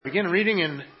Begin reading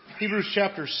in Hebrews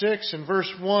chapter 6 and verse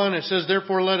 1. It says,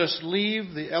 "Therefore let us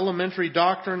leave the elementary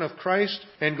doctrine of Christ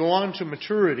and go on to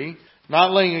maturity,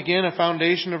 not laying again a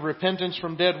foundation of repentance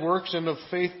from dead works and of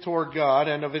faith toward God,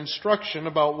 and of instruction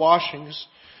about washings,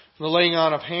 the laying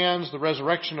on of hands, the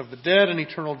resurrection of the dead, and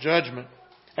eternal judgment.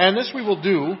 And this we will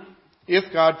do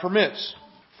if God permits.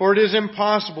 For it is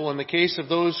impossible in the case of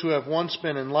those who have once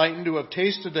been enlightened, who have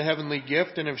tasted the heavenly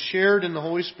gift and have shared in the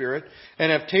Holy Spirit,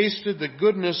 and have tasted the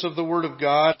goodness of the Word of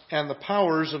God and the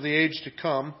powers of the age to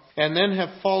come, and then have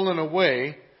fallen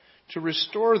away, to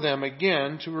restore them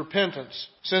again to repentance,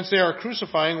 since they are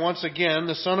crucifying once again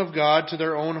the Son of God to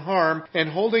their own harm, and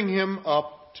holding Him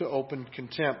up to open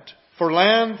contempt. For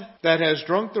land that has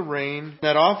drunk the rain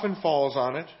that often falls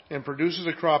on it, and produces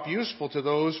a crop useful to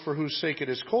those for whose sake it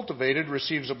is cultivated,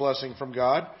 receives a blessing from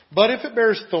God. But if it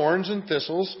bears thorns and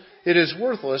thistles, it is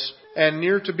worthless and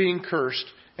near to being cursed,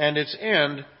 and its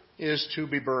end is to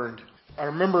be burned." I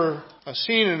remember a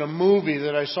scene in a movie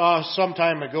that I saw some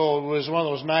time ago. It was one of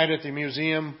those Night at the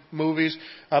Museum movies.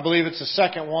 I believe it's the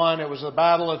second one. It was a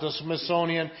battle at the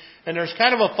Smithsonian. And there's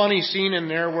kind of a funny scene in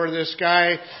there where this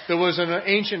guy that was an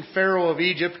ancient pharaoh of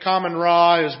Egypt, Kamen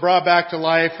Ra, is brought back to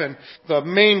life. And the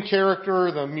main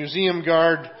character, the museum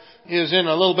guard, is in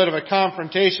a little bit of a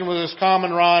confrontation with this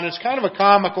Kamen Ra. And it's kind of a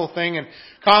comical thing. And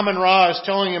Kamen Ra is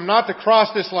telling him not to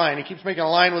cross this line. He keeps making a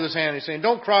line with his hand. He's saying,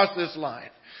 "Don't cross this line.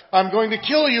 I'm going to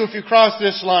kill you if you cross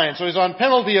this line." So he's on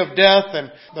penalty of death,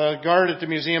 and the guard at the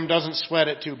museum doesn't sweat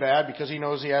it too bad because he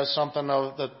knows he has something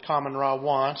that Kamen Ra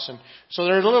wants. And so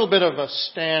there's a little bit of a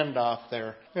standoff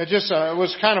there. It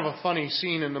was kind of a funny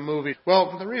scene in the movie.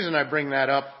 Well, the reason I bring that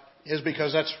up is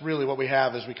because that's really what we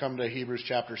have as we come to Hebrews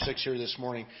chapter 6 here this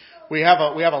morning. We have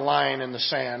a line in the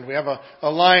sand. We have a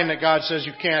line that God says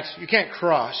you can't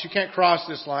cross. You can't cross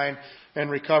this line and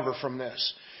recover from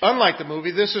this. Unlike the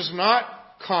movie, this is not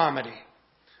comedy.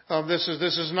 This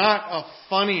is not a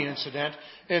funny incident.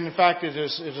 In fact, it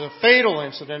is a fatal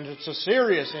incident. It's a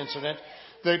serious incident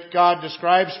that God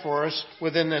describes for us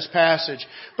within this passage.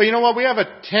 But you know what? We have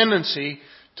a tendency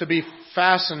to be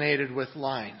fascinated with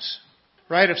lines.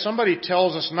 Right? If somebody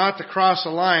tells us not to cross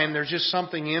a line, there's just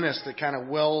something in us that kind of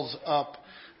wells up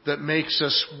that makes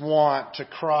us want to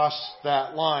cross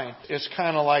that line. It's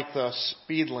kind of like the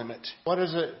speed limit. What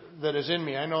is it that is in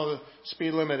me? I know the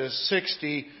speed limit is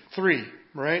 63,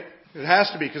 right? It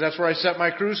has to be, because that's where I set my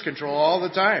cruise control all the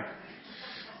time.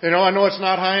 I know it's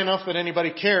not high enough that anybody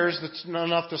cares. That's not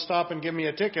enough to stop and give me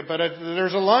a ticket. But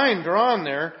there's a line drawn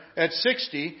there at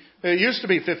 60. It used to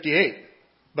be 58.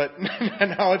 But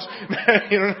now it's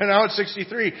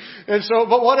 63. And so,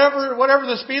 but whatever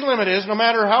the speed limit is, no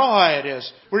matter how high it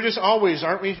is, we're just always,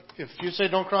 aren't we? If you say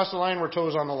don't cross the line, we're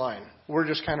toes on the line. We're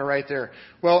just kind of right there.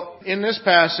 Well, in this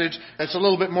passage, it's a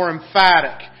little bit more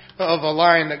emphatic of a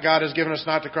line that God has given us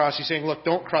not to cross. He's saying, look,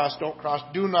 don't cross,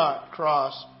 do not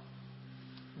cross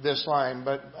this line.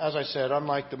 But as I said,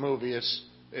 unlike the movie,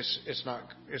 it's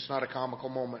not a comical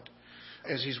moment,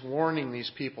 as he's warning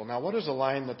these people. Now, what is the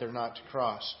line that they're not to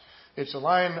cross? It's a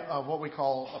line of what we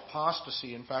call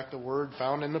apostasy. In fact, the word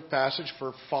found in the passage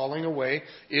for falling away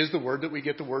is the word that we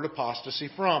get the word apostasy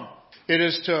from. It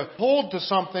is to hold to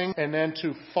something and then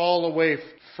to fall away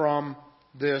from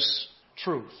this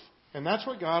truth. And that's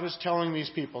what God is telling these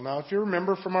people. Now, if you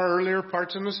remember from our earlier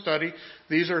parts in the study,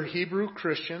 these are Hebrew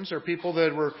Christians. They're people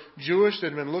that were Jewish,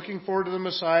 that had been looking forward to the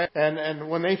Messiah. And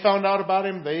when they found out about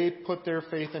Him, they put their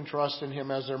faith and trust in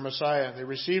Him as their Messiah. They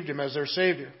received Him as their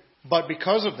Savior. But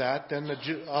because of that, then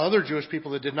the other Jewish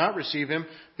people that did not receive Him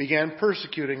began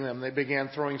persecuting them. They began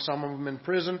throwing some of them in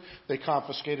prison. They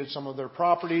confiscated some of their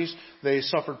properties. They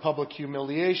suffered public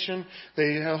humiliation.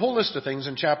 They had a whole list of things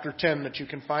in chapter 10 that you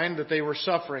can find that they were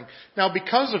suffering. Now,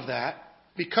 because of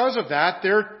that,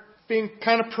 they're being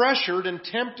kind of pressured and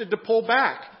tempted to pull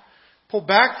back. Pull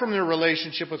back from their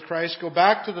relationship with Christ. Go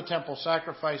back to the temple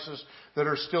sacrifices that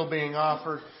are still being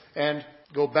offered. And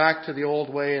go back to the old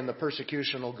way, and the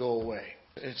persecution will go away.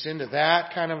 It's into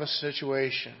that kind of a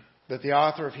situation that the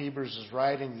author of Hebrews is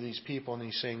writing to these people, and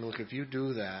he's saying, look, if you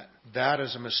do that, that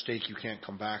is a mistake you can't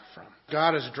come back from.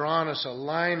 God has drawn us a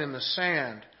line in the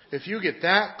sand. If you get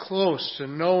that close to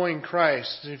knowing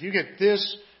Christ, if you get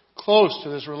this close to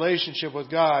this relationship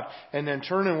with God, and then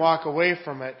turn and walk away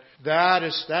from it, that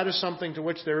is something to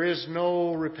which there is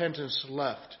no repentance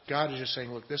left. God is just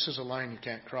saying, look, this is a line you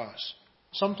can't cross.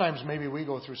 Sometimes maybe we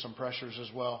go through some pressures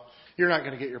as well. You're not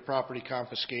going to get your property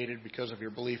confiscated because of your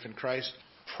belief in Christ.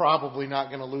 Probably not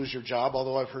going to lose your job,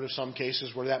 although I've heard of some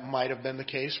cases where that might have been the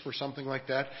case for something like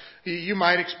that. You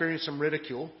might experience some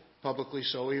ridicule, publicly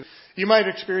so. You might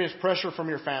experience pressure from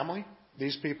your family.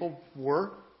 These people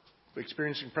were.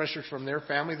 experiencing pressures from their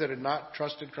family that had not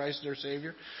trusted Christ as their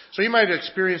Savior. So you might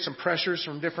experience some pressures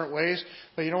from different ways.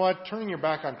 But you know what? Turning your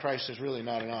back on Christ is really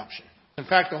not an option. In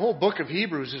fact, the whole book of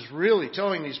Hebrews is really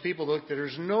telling these people, look, that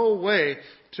there's no way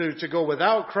to go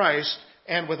without Christ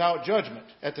and without judgment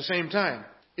at the same time.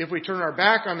 If we turn our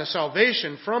back on the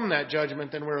salvation from that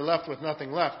judgment, then we're left with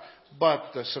nothing left but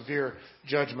the severe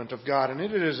judgment of God. And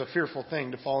it is a fearful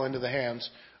thing to fall into the hands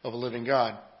of a living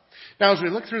God. Now, as we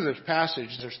look through this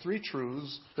passage, there's three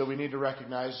truths that we need to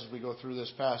recognize as we go through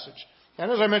this passage. And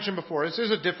as I mentioned before, this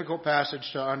is a difficult passage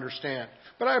to understand.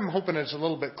 But I'm hoping it's a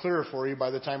little bit clearer for you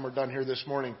by the time we're done here this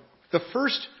morning. The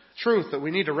first truth that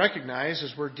we need to recognize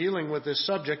as we're dealing with this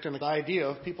subject and the idea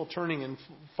of people turning and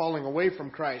falling away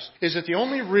from Christ is that the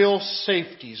only real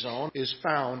safety zone is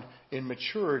found in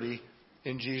maturity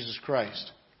in Jesus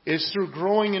Christ. It's through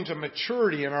growing into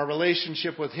maturity in our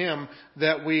relationship with Him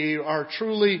that we are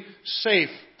truly safe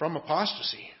from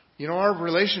apostasy. You know, our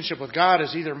relationship with God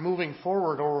is either moving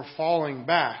forward or falling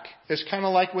back. It's kind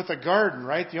of like with a garden,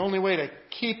 right? The only way to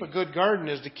keep a good garden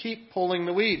is to keep pulling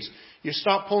the weeds. You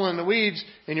stop pulling the weeds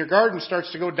and your garden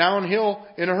starts to go downhill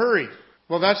in a hurry.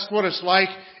 Well, that's what it's like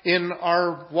in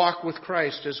our walk with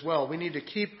Christ as well. We need to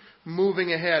keep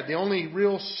moving ahead. The only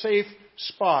real safe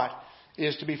spot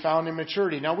is to be found in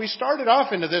maturity. Now, we started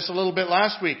off into this a little bit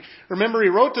last week. Remember, he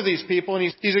wrote to these people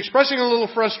and he's expressing a little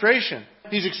frustration.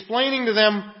 He's explaining to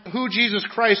them who Jesus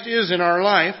Christ is in our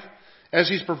life as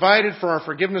He's provided for our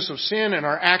forgiveness of sin and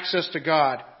our access to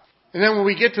God. And then when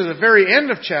we get to the very end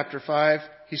of chapter 5,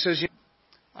 he says,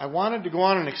 I wanted to go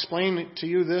on and explain to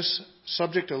you this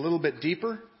subject a little bit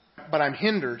deeper, but I'm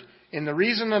hindered. And the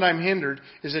reason that I'm hindered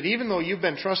is that even though you've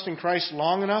been trusting Christ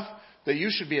long enough that you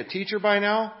should be a teacher by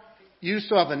now, you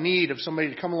still have the need of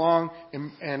somebody to come along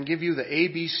and give you the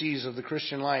ABCs of the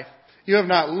Christian life. You have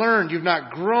not learned, you've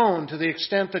not grown to the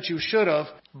extent that you should have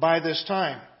by this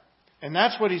time. And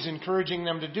that's what he's encouraging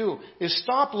them to do, is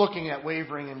stop looking at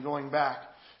wavering and going back.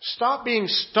 Stop being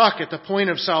stuck at the point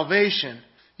of salvation.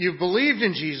 You've believed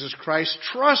in Jesus Christ,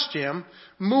 trust Him,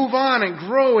 move on and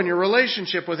grow in your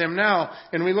relationship with Him now.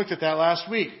 And we looked at that last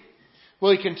week.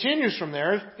 Well, he continues from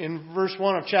there in verse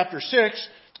 1 of chapter 6,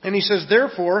 and he says,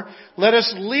 therefore, let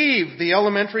us leave the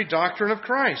elementary doctrine of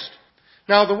Christ.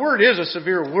 Now, the word is a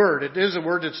severe word. It is a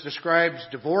word that describes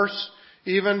divorce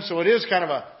even, so it is kind of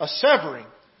a severing.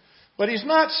 But he's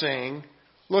not saying,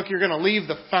 look, you're going to leave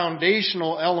the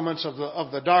foundational elements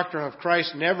of the doctrine of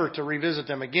Christ, never to revisit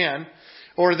them again,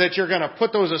 or that you're going to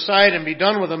put those aside and be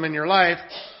done with them in your life.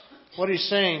 What he's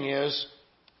saying is,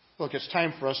 look, it's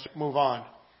time for us to move on.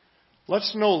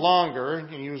 Let's no longer,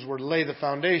 and you use the word lay the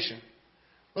foundation.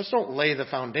 Let's don't lay the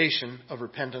foundation of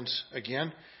repentance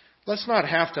again. Let's not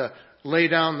have to lay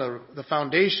down the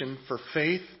foundation for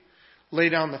faith, lay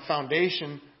down the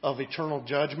foundation of eternal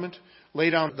judgment, lay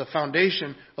down the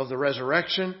foundation of the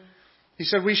resurrection. He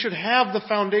said we should have the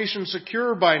foundation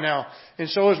secure by now. And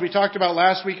so as we talked about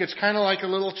last week, it's kind of like a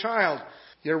little child.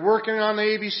 You're working on the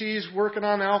ABCs, working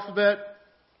on the alphabet,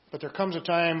 but there comes a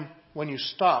time when you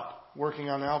stop working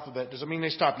on the alphabet. Does it mean they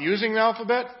stop using the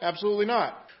alphabet? Absolutely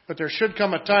not. But there should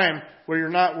come a time where you're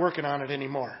not working on it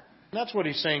anymore. And that's what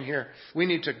he's saying here. We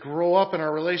need to grow up in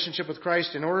our relationship with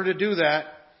Christ. In order to do that,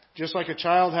 just like a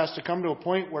child has to come to a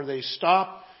point where they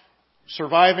stop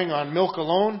surviving on milk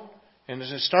alone and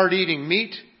start eating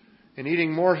meat and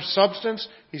eating more substance,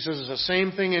 he says it's the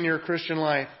same thing in your Christian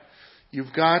life.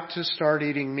 You've got to start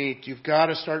eating meat. You've got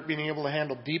to start being able to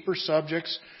handle deeper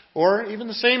subjects or even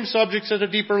the same subjects at a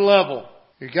deeper level.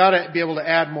 You've got to be able to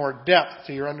add more depth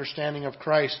to your understanding of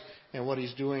Christ and what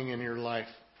He's doing in your life.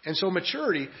 And so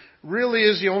maturity really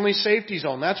is the only safety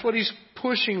zone. That's what he's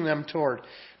pushing them toward.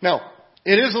 Now,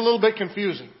 it is a little bit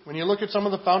confusing. When you look at some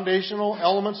of the foundational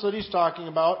elements that he's talking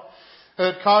about,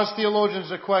 it caused theologians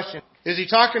to question. Is he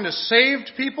talking to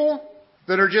saved people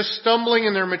that are just stumbling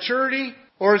in their maturity?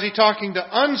 Or is he talking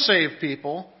to unsaved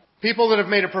people, people that have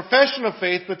made a profession of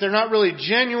faith, but they're not really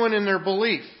genuine in their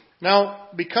belief? Now,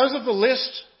 because of the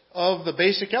list of the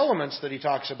basic elements that he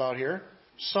talks about here,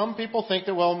 some people think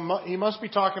that, well, he must be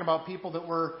talking about people that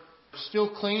were still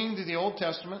clinging to the Old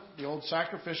Testament, the old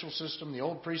sacrificial system, the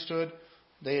old priesthood.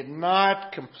 They had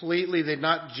not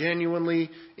genuinely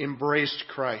embraced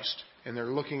Christ. And they're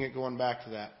looking at going back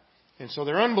to that. And so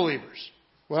they're unbelievers.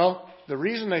 Well, the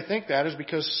reason they think that is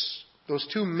because those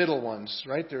two middle ones,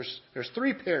 right? There's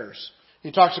three pairs.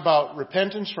 He talks about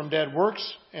repentance from dead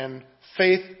works and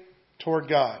faith toward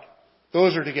God.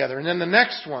 Those are together. And then the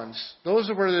next ones, those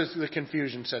are where the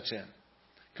confusion sets in.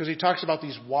 Because he talks about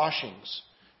these washings.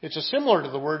 It's similar to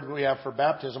the word we have for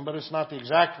baptism, but it's not the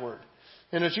exact word.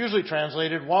 And it's usually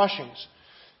translated washings.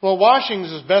 Well,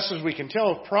 washings, as best as we can tell,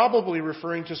 are probably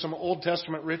referring to some Old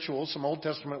Testament rituals, some Old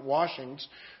Testament washings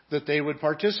that they would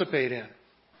participate in.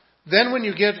 Then when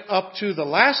you get up to the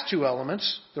last two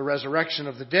elements, the resurrection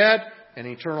of the dead and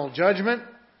eternal judgment,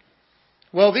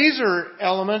 well, these are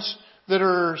elements that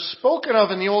are spoken of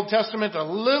in the Old Testament a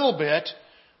little bit,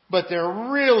 but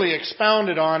they're really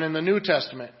expounded on in the New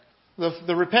Testament.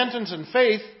 The repentance and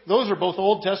faith, those are both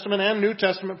Old Testament and New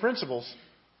Testament principles.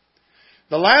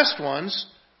 The last ones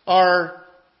are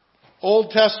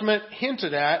Old Testament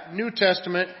hinted at, New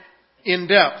Testament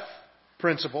in-depth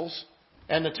principles.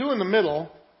 And the two in the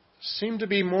middle seem to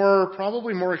be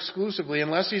probably more exclusively,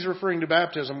 unless he's referring to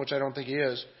baptism, which I don't think he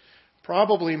is,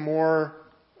 probably more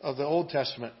of the Old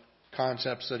Testament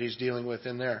concepts that he's dealing with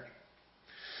in there.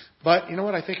 But you know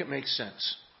what? I think it makes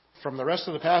sense. From the rest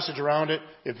of the passage around it,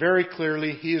 it very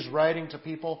clearly, he is writing to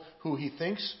people who he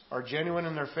thinks are genuine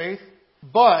in their faith,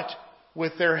 but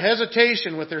with their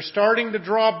hesitation, with their starting to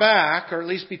draw back, or at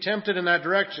least be tempted in that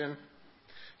direction,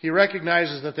 he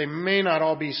recognizes that they may not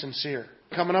all be sincere.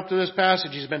 Coming up to this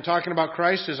passage, he's been talking about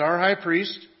Christ as our high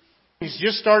priest. He's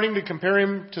just starting to compare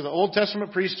him to the Old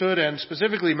Testament priesthood and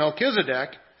specifically Melchizedek.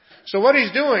 So what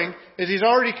he's doing is he's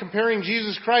already comparing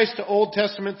Jesus Christ to Old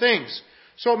Testament things.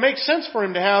 So it makes sense for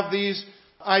him to have these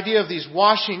idea of these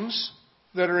washings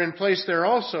that are in place there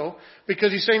also,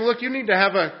 because he's saying, look, you need to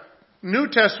have a New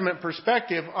Testament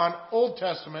perspective on Old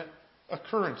Testament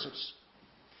occurrences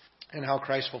and how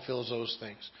Christ fulfills those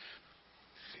things.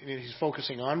 He's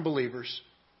focusing on believers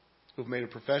who've made a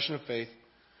profession of faith.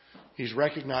 He's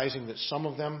recognizing that some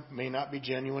of them may not be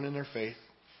genuine in their faith,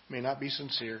 may not be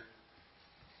sincere,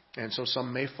 and so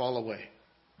some may fall away.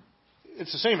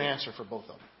 It's the same answer for both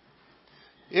of them.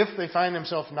 If they find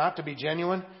themselves not to be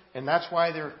genuine, and that's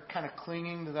why they're kind of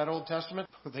clinging to that Old Testament,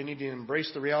 they need to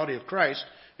embrace the reality of Christ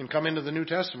and come into the New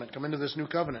Testament, come into this new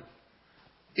covenant.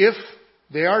 If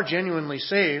they are genuinely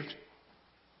saved,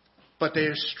 but they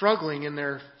are struggling in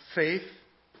their faith,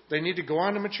 they need to go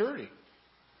on to maturity.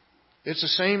 It's the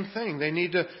same thing. They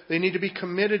need to be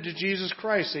committed to Jesus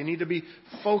Christ. They need to be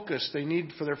focused. They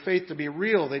need for their faith to be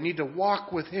real. They need to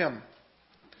walk with Him.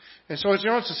 And so it's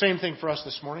the same thing for us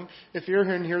this morning. If you're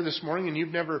in here this morning and you've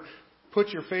never put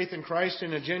your faith in Christ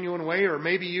in a genuine way, or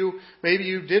maybe you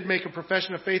did make a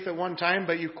profession of faith at one time,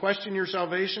 but you question your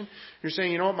salvation. You're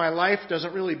saying, you know what, my life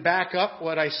doesn't really back up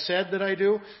what I said that I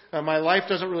do. My life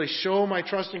doesn't really show my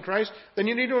trust in Christ. Then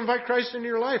you need to invite Christ into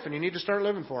your life and you need to start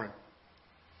living for Him.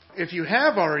 If you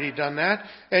have already done that,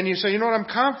 and you say, you know what, I'm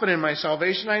confident in my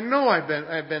salvation. I know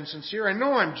I've been sincere. I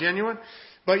know I'm genuine.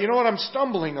 But you know what, I'm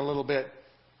stumbling a little bit.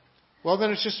 Well,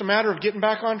 then it's just a matter of getting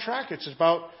back on track. It's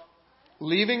about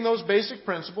leaving those basic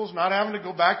principles, not having to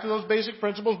go back to those basic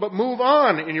principles, but move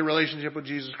on in your relationship with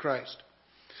Jesus Christ.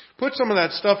 Put some of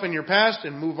that stuff in your past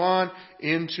and move on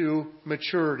into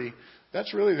maturity.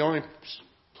 That's really the only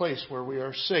place where we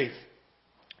are safe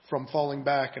from falling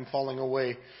back and falling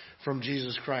away from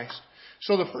Jesus Christ.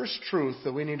 So the first truth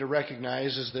that we need to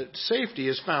recognize is that safety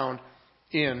is found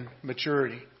in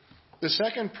maturity. The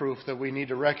second proof that we need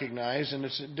to recognize, and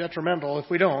it's detrimental if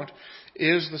we don't,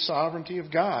 is the sovereignty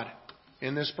of God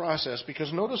in this process.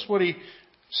 Because notice what he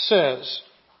says.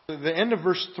 At the end of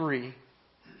verse 3,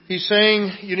 he's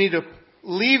saying you need to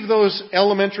leave those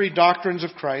elementary doctrines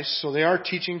of Christ. So they are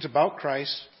teachings about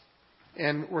Christ.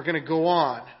 And we're going to go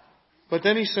on. But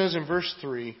then he says in verse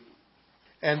 3,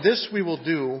 and this we will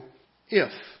do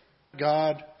if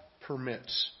God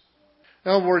permits.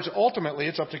 In other words, ultimately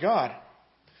it's up to God.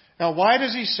 Now, why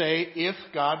does he say, if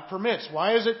God permits?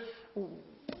 Why is it?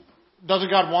 Doesn't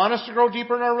God want us to grow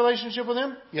deeper in our relationship with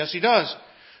Him? Yes, He does.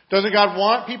 Doesn't God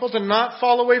want people to not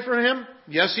fall away from Him?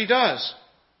 Yes, He does.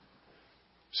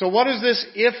 So what is this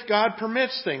if God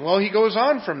permits thing? Well, he goes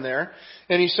on from there,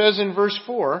 and he says in verse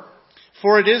 4,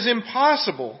 for it is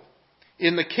impossible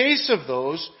in the case of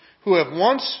those who have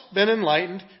once been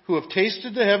enlightened, who have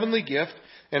tasted the heavenly gift,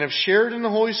 and have shared in the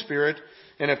Holy Spirit,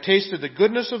 and have tasted the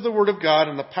goodness of the Word of God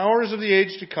and the powers of the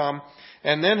age to come,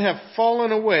 and then have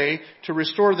fallen away, to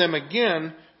restore them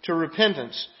again to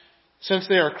repentance, since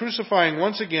they are crucifying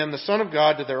once again the Son of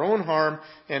God to their own harm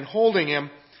and holding Him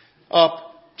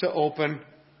up to open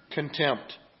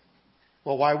contempt.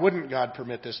 Well, why wouldn't God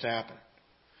permit this to happen?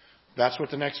 That's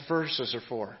what the next verses are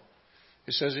for.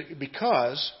 It says,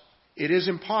 because it is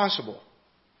impossible.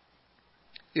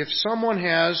 If someone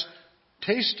has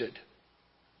tasted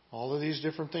all of these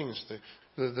different things,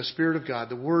 the Spirit of God,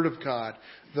 the Word of God,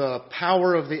 the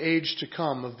power of the age to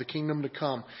come, of the kingdom to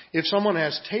come. If someone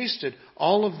has tasted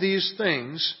all of these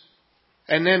things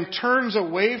and then turns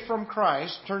away from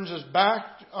Christ, turns his back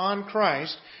on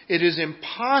Christ, it is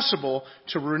impossible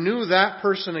to renew that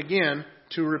person again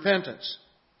to repentance.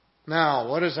 Now,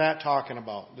 what is that talking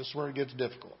about? This is where it gets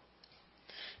difficult.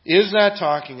 Is that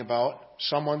talking about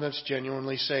someone that's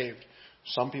genuinely saved?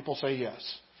 Some people say yes.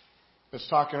 It's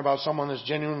talking about someone that's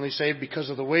genuinely saved because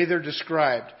of the way they're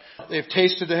described. They've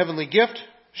tasted the heavenly gift,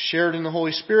 shared in the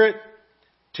Holy Spirit,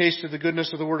 tasted the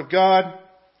goodness of the Word of God,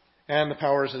 and the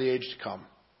powers of the age to come.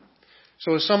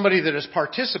 So as somebody that has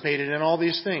participated in all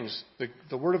these things,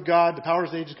 the Word of God, the powers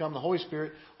of the age to come, the Holy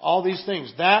Spirit, all these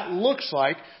things, that looks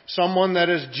like someone that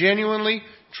has genuinely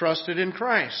trusted in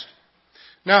Christ.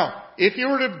 Now, if you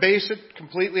were to base it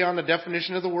completely on the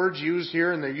definition of the words used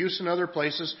here and their use in other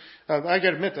places, I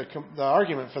got to admit that the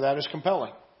argument for that is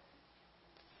compelling.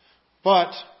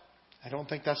 But I don't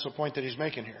think that's the point that he's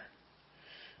making here.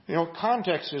 You know,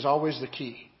 context is always the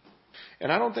key.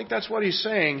 And I don't think that's what he's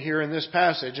saying here in this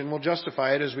passage, and we'll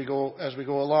justify it as we go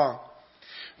along.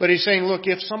 But he's saying, look,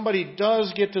 if somebody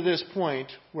does get to this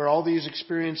point where all these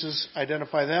experiences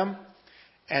identify them,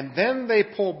 and then they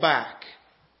pull back,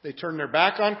 they turn their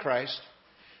back on Christ,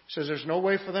 says there's no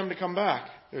way for them to come back.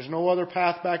 There's no other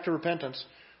path back to repentance.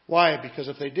 Why? Because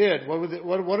if they did,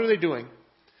 what are they doing?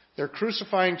 They're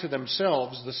crucifying to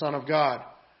themselves the Son of God.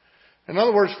 In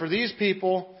other words, for these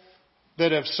people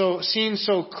that have seen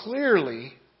so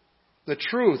clearly the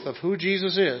truth of who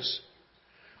Jesus is,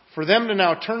 for them to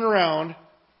now turn around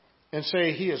and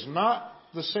say He is not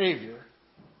the Savior,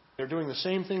 they're doing the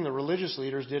same thing the religious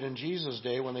leaders did in Jesus'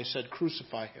 day when they said,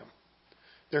 crucify Him.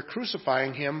 They're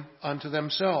crucifying Him unto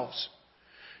themselves.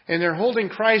 And they're holding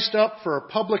Christ up for a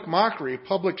public mockery,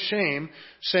 public shame,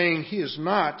 saying He is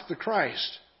not the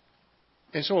Christ.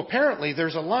 And so apparently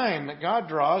there's a line that God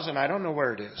draws, and I don't know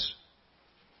where it is.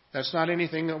 That's not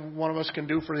anything that one of us can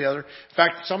do for the other. In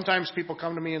fact, sometimes people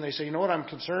come to me and they say, you know what, I'm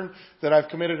concerned that I've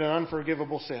committed an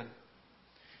unforgivable sin.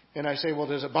 And I say, well,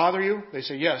 does it bother you? They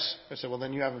say, yes. I say, well,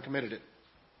 then you haven't committed it.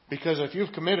 Because if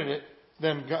you've committed it,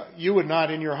 then God, you would not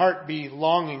in your heart be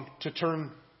longing to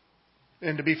turn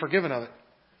and to be forgiven of it.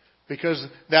 Because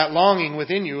that longing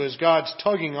within you is God's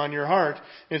tugging on your heart.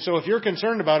 And so if you're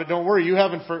concerned about it, don't worry, you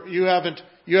haven't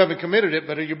committed it,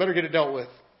 but you better get it dealt with.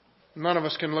 None of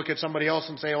us can look at somebody else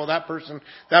and say, oh, that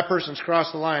person's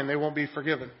crossed the line, they won't be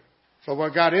forgiven. But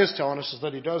what God is telling us is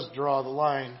that He does draw the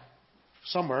line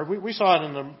somewhere. We saw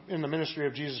it in the ministry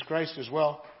of Jesus Christ as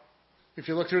well. If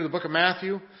you look through the book of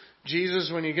Matthew,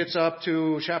 Jesus, when He gets up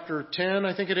to chapter 10,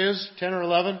 I think it is, 10 or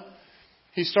 11,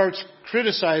 He starts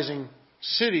criticizing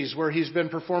cities where He's been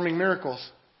performing miracles.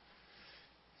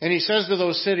 And He says to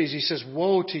those cities, He says,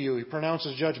 woe to you. He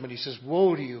pronounces judgment. He says,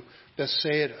 woe to you,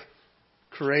 Bethsaida,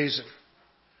 Chorazin.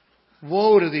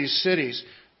 Woe to these cities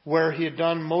where He had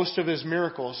done most of His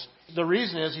miracles. The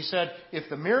reason is, He said, if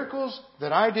the miracles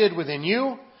that I did within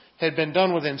you had been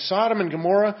done within Sodom and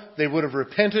Gomorrah, they would have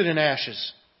repented in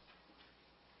ashes.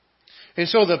 And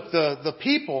so the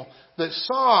people that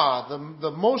saw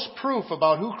the most proof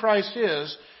about who Christ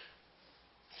is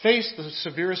face the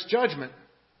severest judgment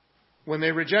when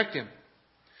they reject Him.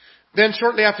 Then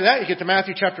shortly after that, you get to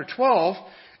Matthew chapter 12,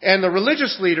 and the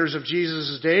religious leaders of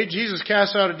Jesus' day, Jesus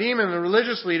casts out a demon, and the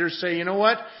religious leaders say, you know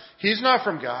what? He's not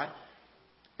from God.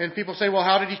 And people say, well,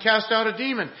 how did He cast out a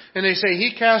demon? And they say,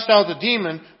 He cast out the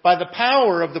demon by the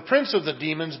power of the prince of the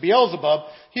demons, Beelzebub.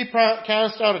 He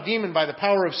cast out a demon by the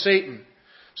power of Satan.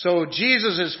 So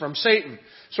Jesus is from Satan.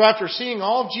 So after seeing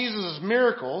all of Jesus'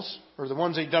 miracles, or the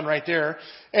ones He'd done right there,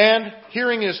 and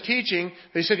hearing His teaching,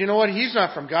 they said, you know what? He's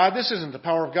not from God. This isn't the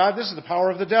power of God. This is the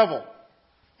power of the devil.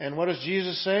 And what does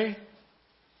Jesus say?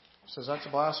 He says that's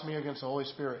a blasphemy against the Holy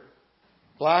Spirit.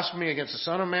 Blasphemy against the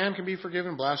Son of Man can be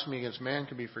forgiven. Blasphemy against man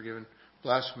can be forgiven.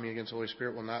 Blasphemy against the Holy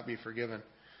Spirit will not be forgiven.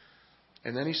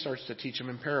 And then He starts to teach them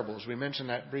in parables. We mentioned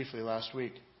that briefly last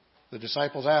week. The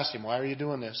disciples asked Him, why are you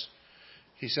doing this?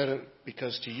 He said,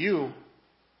 because to you,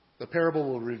 the parable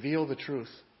will reveal the truth.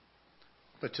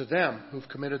 But to them who've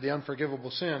committed the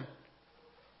unforgivable sin,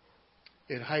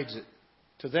 it hides it.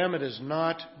 To them it is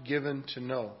not given to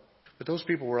know. But those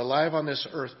people were alive on this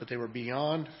earth, but they were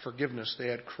beyond forgiveness. They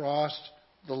had crossed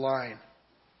the line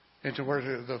into where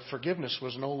the forgiveness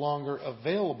was no longer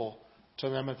available to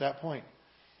them at that point.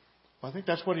 Well, I think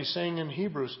that's what he's saying in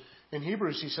Hebrews. In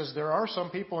Hebrews, he says there are some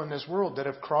people in this world that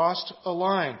have crossed a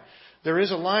line. There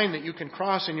is a line that you can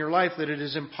cross in your life that it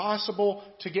is impossible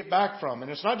to get back from.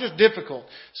 And it's not just difficult.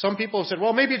 Some people have said,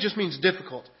 well, maybe it just means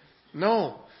difficult.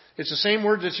 No. It's the same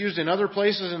word that's used in other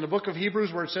places in the book of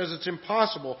Hebrews where it says it's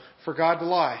impossible for God to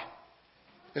lie.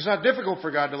 It's not difficult for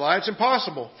God to lie. It's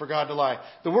impossible for God to lie.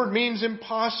 The word means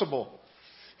impossible.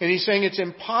 And he's saying it's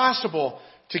impossible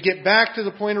to get back to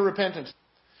the point of repentance.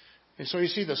 And so you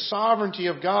see the sovereignty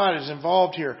of God is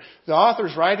involved here. The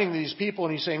author's writing to these people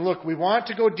and he's saying, look, we want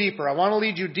to go deeper. I want to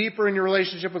lead you deeper in your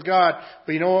relationship with God.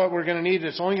 But you know what we're going to need?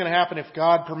 It's only going to happen if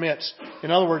God permits. In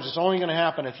other words, it's only going to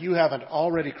happen if you haven't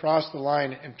already crossed the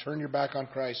line and turned your back on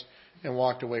Christ and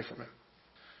walked away from Him.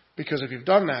 Because if you've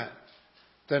done that,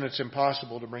 then it's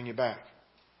impossible to bring you back.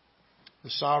 The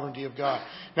sovereignty of God.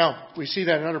 Now, we see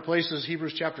that in other places.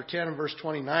 Hebrews chapter 10 and verse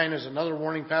 29 is another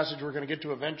warning passage we're going to get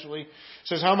to eventually. It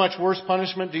says, how much worse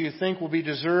punishment do you think will be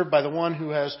deserved by the one who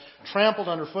has trampled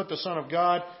underfoot the Son of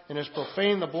God and has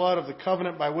profaned the blood of the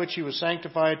covenant by which He was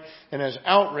sanctified and has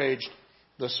outraged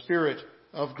the Spirit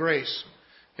of grace?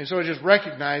 And so it just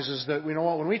recognizes that, you know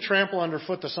what, when we trample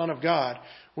underfoot the Son of God,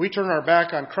 we turn our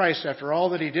back on Christ after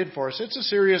all that He did for us. It's a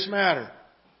serious matter.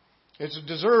 It's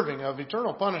deserving of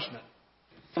eternal punishment.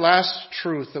 The last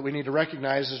truth that we need to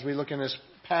recognize as we look in this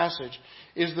passage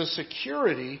is the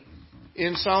security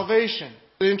in salvation.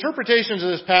 The interpretations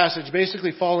of this passage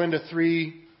basically fall into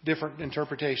three different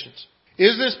interpretations.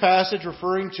 Is this passage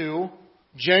referring to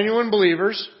genuine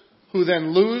believers who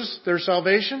then lose their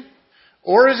salvation?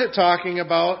 Or is it talking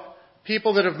about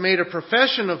people that have made a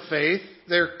profession of faith,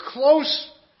 they're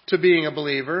close to being a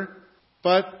believer,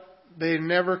 but they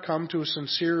never come to a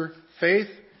sincere faith?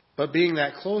 But being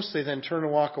that close, they then turn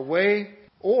and walk away?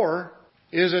 Or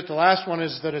is it, the last one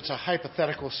is that it's a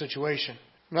hypothetical situation.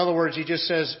 In other words, he just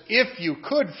says, if you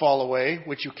could fall away,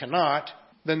 which you cannot,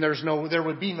 then there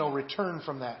would be no return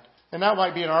from that. And that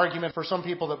might be an argument for some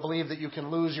people that believe that you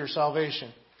can lose your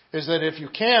salvation. Is that if you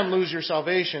can lose your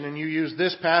salvation and you use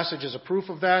this passage as a proof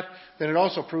of that, then it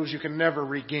also proves you can never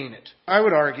regain it. I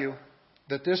would argue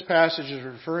that this passage is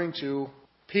referring to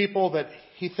people that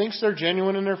he thinks they're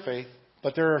genuine in their faith,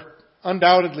 but there are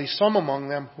undoubtedly some among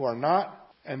them who are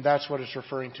not, and that's what it's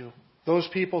referring to. Those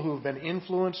people who have been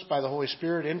influenced by the Holy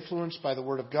Spirit, influenced by the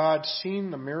Word of God,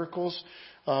 seen the miracles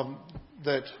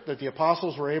that the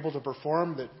apostles were able to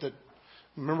perform. That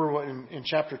remember what in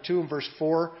chapter 2 and verse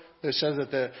 4, it says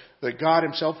that God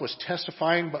Himself was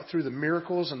testifying but through the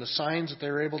miracles and the signs that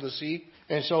they were able to see.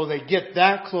 And so they get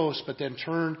that close, but then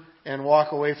turn and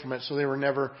walk away from it, so they were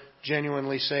never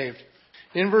genuinely saved.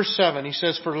 In verse 7, he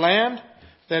says, for land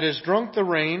that has drunk the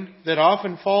rain that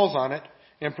often falls on it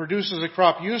and produces a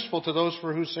crop useful to those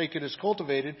for whose sake it is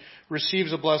cultivated,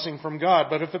 receives a blessing from God.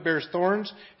 But if it bears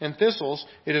thorns and thistles,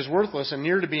 it is worthless and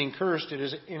near to being cursed. It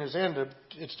is in its end,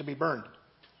 it's to be burned.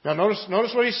 Now notice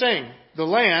what he's saying. The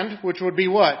land, which would be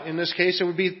what? In this case, it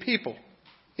would be people.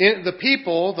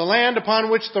 The land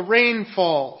upon which the rain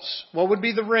falls. What would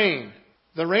be the rain?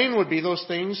 The rain would be those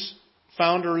things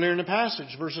found earlier in the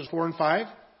passage, verses 4 and 5.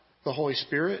 The Holy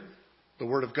Spirit, the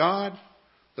Word of God,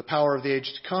 the power of the age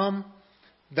to come.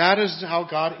 That is how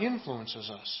God influences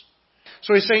us.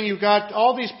 So he's saying you've got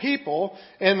all these people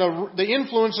and the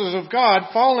influences of God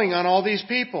falling on all these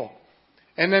people.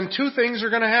 And then two things are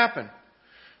going to happen.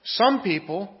 Some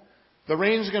people, the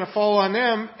rain's going to fall on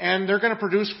them and they're going to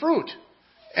produce fruit.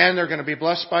 And they're going to be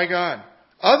blessed by God.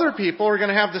 Other people are going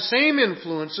to have the same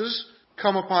influences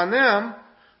come upon them,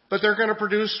 but they're going to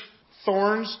produce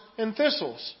thorns and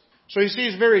thistles. So you see,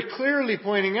 he's very clearly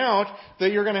pointing out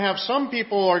that you're going to have some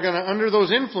people who are going to, under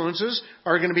those influences,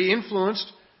 are going to be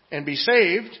influenced and be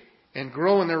saved and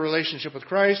grow in their relationship with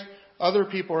Christ. Other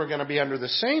people are going to be under the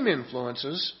same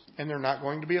influences and they're not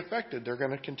going to be affected. They're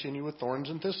going to continue with thorns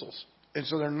and thistles. And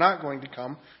so they're not going to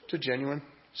come to genuine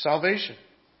salvation.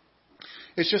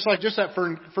 It's just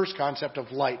that first concept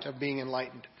of light, of being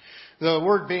enlightened. The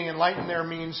word being enlightened there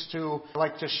means to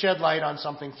shed light on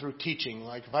something through teaching.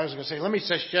 Like if I was going to say, let me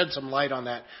shed some light on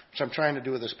that, which I'm trying to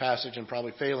do with this passage and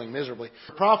probably failing miserably.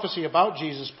 The prophecy about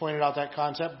Jesus pointed out that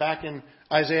concept back in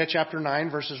Isaiah chapter 9,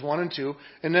 verses 1 and 2.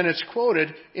 And then it's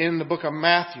quoted in the book of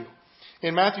Matthew.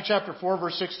 In Matthew chapter 4,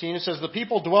 verse 16, it says, the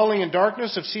people dwelling in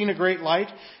darkness have seen a great light,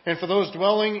 and for those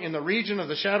dwelling in the region of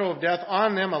the shadow of death,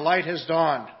 on them a light has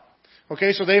dawned.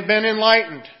 Okay, so they've been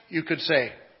enlightened, you could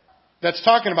say. That's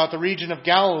talking about the region of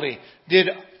Galilee. Did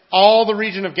all the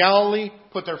region of Galilee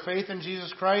put their faith in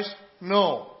Jesus Christ?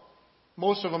 No.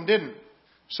 Most of them didn't.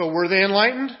 So were they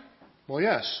enlightened? Well,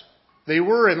 yes. They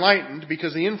were enlightened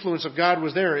because the influence of God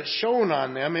was there. It shone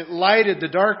on them. It lighted the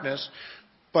darkness,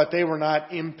 but they were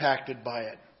not impacted by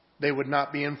it. They would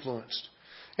not be influenced.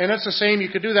 And that's the same. You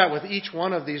could do that with each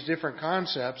one of these different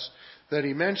concepts that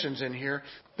he mentions in here.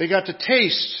 They got to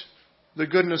taste the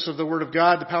goodness of the Word of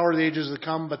God, the power of the ages to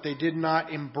come, but they did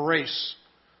not embrace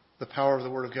the power of the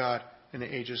Word of God in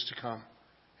the ages to come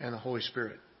and the Holy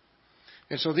Spirit.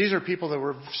 And so these are people that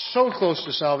were so close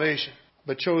to salvation,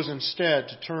 but chose instead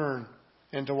to turn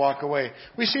and to walk away.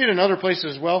 We see it in other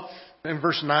places as well. In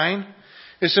verse 9,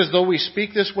 It says, though we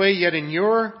speak this way, yet in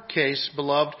your case,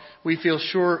 beloved, we feel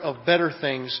sure of better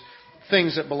things,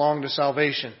 things that belong to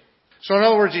salvation. So in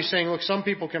other words, he's saying, look, some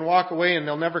people can walk away and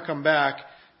they'll never come back.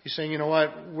 He's saying, you know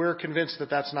what? We're convinced that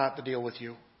that's not the deal with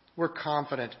you. We're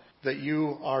confident that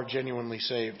you are genuinely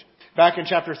saved. Back in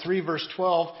chapter 3, verse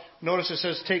 12, notice it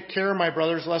says, take care, my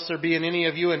brothers, lest there be in any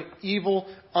of you an evil,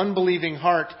 unbelieving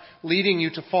heart, leading you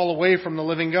to fall away from the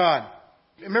living God.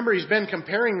 Remember, he's been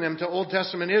comparing them to Old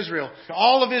Testament Israel.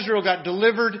 All of Israel got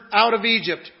delivered out of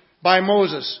Egypt by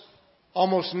Moses.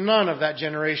 Almost none of that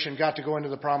generation got to go into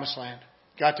the promised land,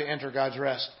 got to enter God's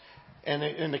rest.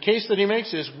 And the case that he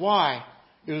makes is why?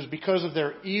 It was because of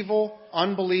their evil,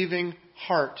 unbelieving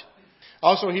heart.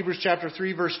 Also, Hebrews chapter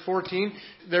 3, verse 14,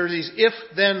 there are these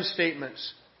if-then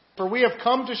statements. For we have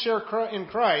come to share in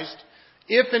Christ,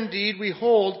 if indeed we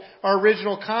hold our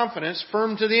original confidence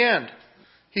firm to the end.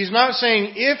 He's not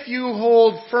saying if you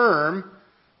hold firm,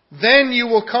 then you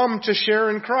will come to share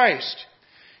in Christ.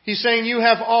 He's saying you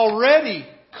have already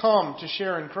come to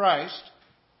share in Christ.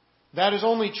 That is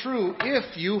only true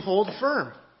if you hold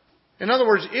firm. In other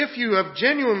words, if you have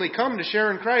genuinely come to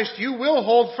share in Christ, you will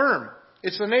hold firm.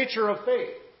 It's the nature of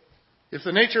faith. If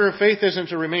the nature of faith isn't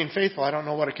to remain faithful, I don't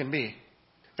know what it can be.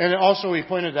 And also he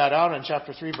pointed that out in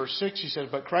chapter 3, verse 6. He said,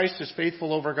 but Christ is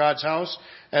faithful over God's house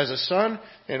as a son,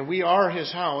 and we are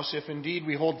his house if indeed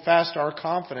we hold fast our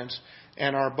confidence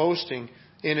and our boasting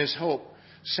in his hope.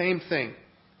 Same thing.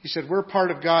 He said, we're part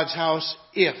of God's house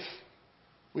if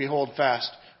we hold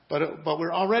fast. But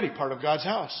we're already part of God's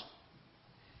house.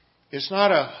 It's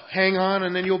not a hang on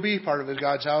and then you'll be part of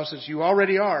God's house. It's you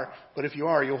already are, but if you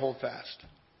are, you'll hold fast.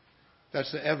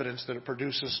 That's the evidence that it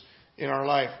produces in our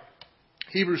life.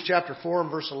 Hebrews chapter 4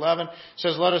 and verse 11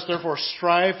 says, let us therefore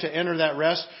strive to enter that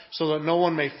rest so that no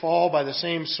one may fall by the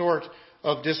same sort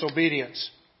of disobedience.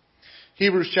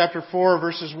 Hebrews chapter 4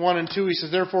 verses 1 and 2, he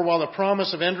says, therefore while the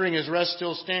promise of entering his rest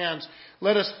still stands,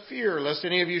 let us fear lest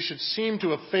any of you should seem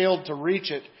to have failed to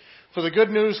reach it. For the good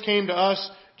news came to us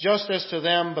just as to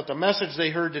them, but the message they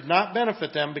heard did not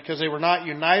benefit them because they were not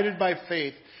united by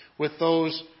faith with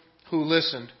those who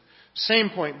listened. Same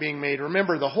point being made.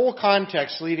 Remember, the whole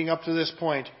context leading up to this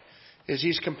point is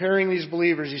he's comparing these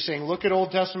believers. He's saying, look at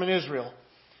Old Testament Israel.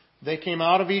 They came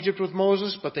out of Egypt with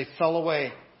Moses, but they fell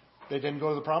away. They didn't go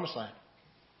to the promised land.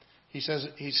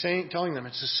 Telling them,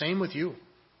 it's the same with you.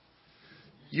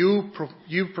 You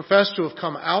profess to have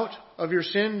come out of your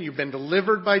sin. You've been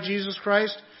delivered by Jesus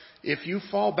Christ. If you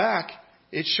fall back,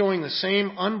 it's showing the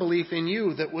same unbelief in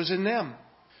you that was in them.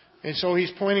 And so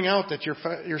he's pointing out that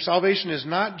your salvation is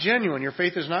not genuine. Your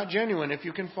faith is not genuine if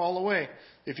you can fall away,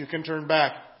 if you can turn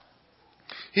back.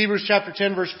 Hebrews chapter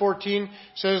 10 verse 14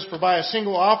 says, for by a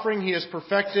single offering he has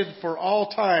perfected for all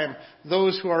time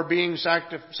those who are being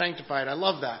sanctified. I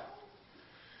love that.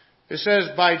 It says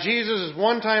by Jesus'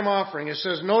 one-time offering, it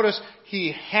says, notice,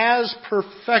 he has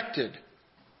perfected.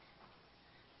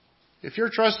 If you're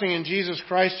trusting in Jesus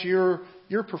Christ, you're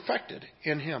perfected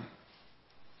in him.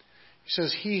 He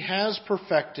says he has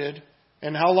perfected.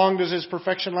 And how long does his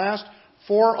perfection last?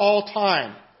 For all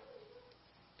time.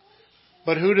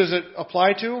 But who does it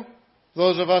apply to?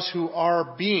 Those of us who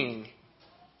are being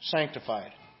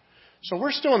sanctified. So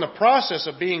we're still in the process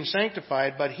of being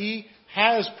sanctified, but he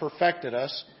has perfected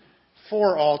us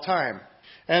for all time.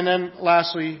 And then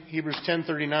lastly, Hebrews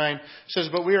 10:39 says,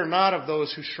 but we are not of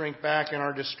those who shrink back and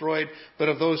are destroyed, but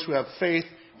of those who have faith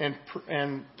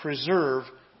and preserve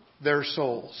their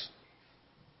souls.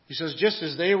 He says, just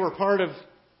as they were part of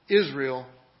Israel,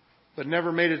 but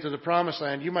never made it to the promised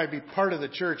land, you might be part of the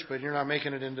church, but you're not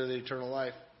making it into the eternal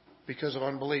life because of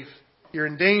unbelief. You're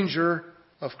in danger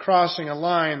of crossing a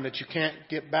line that you can't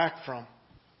get back from.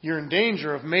 You're in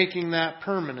danger of making that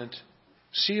permanent,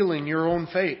 sealing your own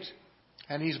fate.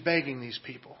 And he's begging these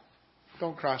people,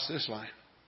 don't cross this line.